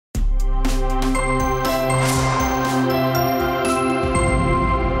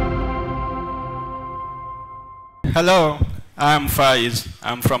Hello, I'm Faiz.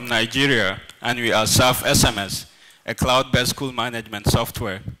 I'm from Nigeria, and we are SAF SMS, a cloud-based school management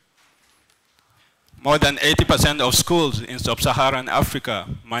software. More than 80% of schools in sub-Saharan Africa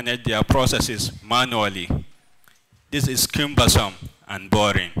manage their processes manually. This is cumbersome and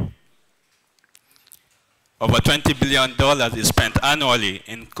boring. Over $20 billion is spent annually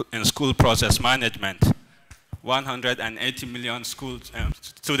in school process management. 180 million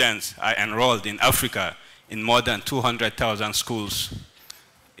students are enrolled in Africa in more than 200,000 schools.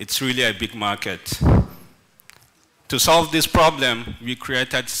 It's really a big market. To solve this problem, we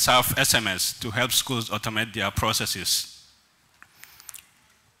created SAF SMS to help schools automate their processes.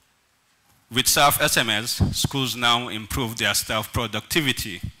 With SAF SMS, schools now improve their staff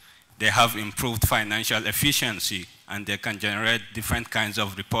productivity. They have improved financial efficiency, and they can generate different kinds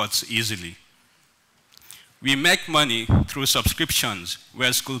of reports easily. We make money through subscriptions,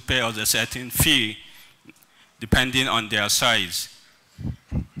 where schools pay us a certain fee depending on their size.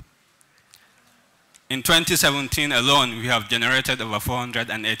 In 2017 alone, we have generated over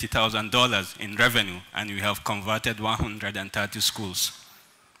 $480,000 in revenue, and we have converted 130 schools.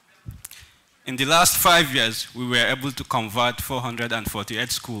 In the last 5 years, we were able to convert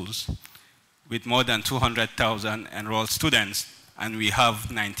 448 schools with more than 200,000 enrolled students, and we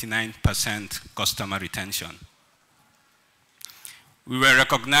have 99% customer retention. We were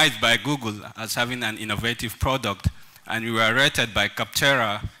recognized by Google as having an innovative product, and we were rated by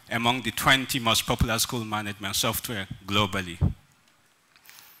Capterra among the 20 most popular school management software globally.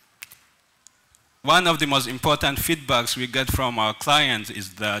 One of the most important feedbacks we get from our clients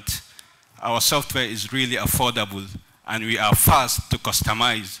is that our software is really affordable, and we are fast to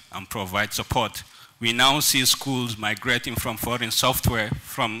customize and provide support. We now see schools migrating from foreign software,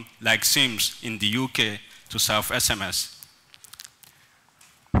 from like Sims in the UK, to SAF SMS.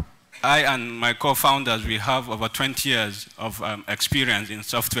 I and my co-founders, we have over 20 years of experience in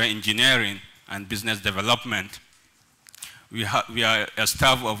software engineering and business development. We are a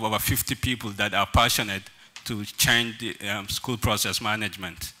staff of over 50 people that are passionate to change the school process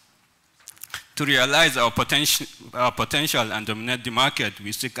management. To realize our potential and dominate the market,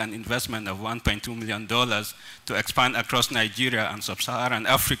 we seek an investment of $1.2 million to expand across Nigeria and sub-Saharan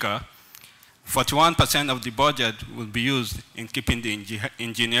Africa. 41% of the budget will be used in keeping the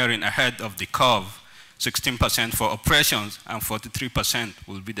engineering ahead of the curve, 16% for operations, and 43%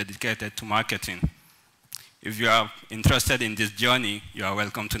 will be dedicated to marketing. If you are interested in this journey, you are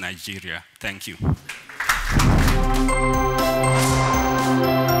welcome to Nigeria. Thank you.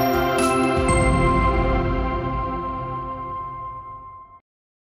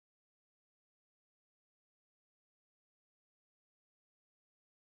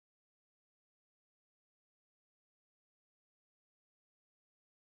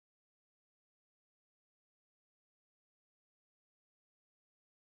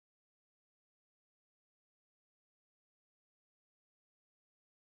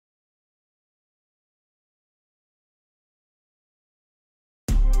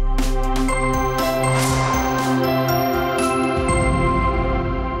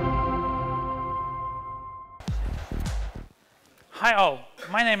 Hi all,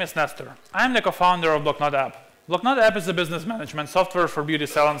 my name is Nestor. I'm the co-founder of BloknotApp. BloknotApp is a business management software for beauty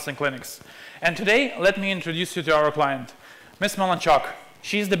salons and clinics. And today, let me introduce you to our client, Ms. Melanchuk.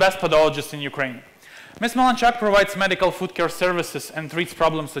 She's the best podologist in Ukraine. Ms. Melanchuk provides medical foot care services and treats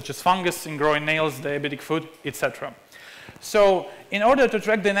problems such as fungus, ingrowing nails, diabetic foot, etc. So, in order to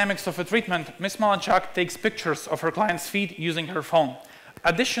track dynamics of a treatment, Ms. Melanchuk takes pictures of her client's feet using her phone.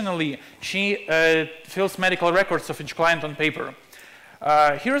 Additionally, she fills medical records of each client on paper.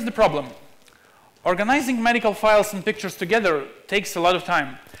 Here is the problem. Organizing medical files and pictures together takes a lot of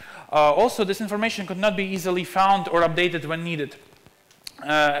time. Also, this information could not be easily found or updated when needed.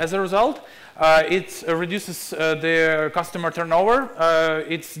 As a result, it reduces the customer turnover,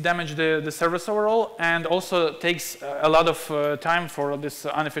 it's damaged the service overall, and also takes a lot of time for these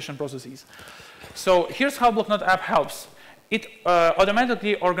inefficient processes. So here's how BloknotApp helps. It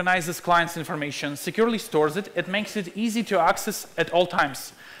automatically organizes clients' information, securely stores it, it makes it easy to access at all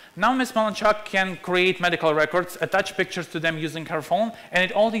times. Now Ms. Melanchuk can create medical records, attach pictures to them using her phone, and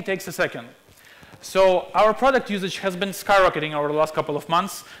it only takes a second. So our product usage has been skyrocketing over the last couple of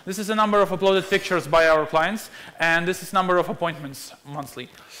months. This is the number of uploaded pictures by our clients, and this is number of appointments monthly.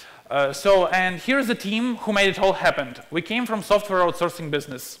 And here's the team who made it all happen. We came from software outsourcing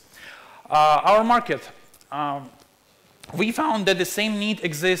business. Our market. We found that the same need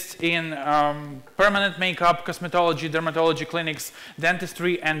exists in permanent makeup, cosmetology, dermatology clinics,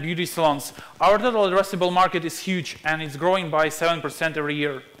 dentistry, and beauty salons. Our total addressable market is huge, and it's growing by 7% every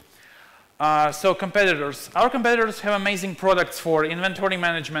year. So competitors. Our competitors have amazing products for inventory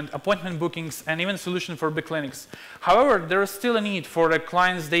management, appointment bookings, and even solution for big clinics. However, there is still a need for a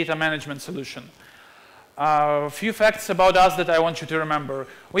client's data management solution. A few facts about us that I want you to remember.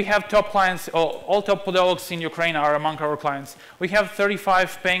 We have top clients, all top podologs in Ukraine are among our clients. We have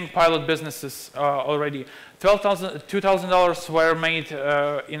 35 paying pilot businesses already. $2,000 were made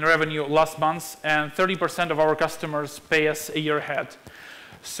in revenue last month, and 30% of our customers pay us a year ahead.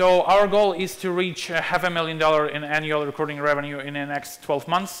 So our goal is to reach $500,000 in annual recurring revenue in the next 12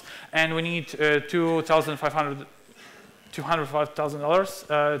 months, and we need $205,000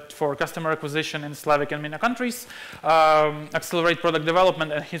 for customer acquisition in Slavic and MENA countries, accelerate product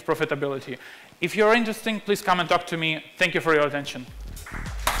development, and hit profitability. If you're interested, please come and talk to me. Thank you for your attention.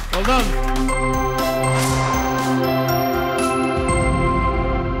 Well done.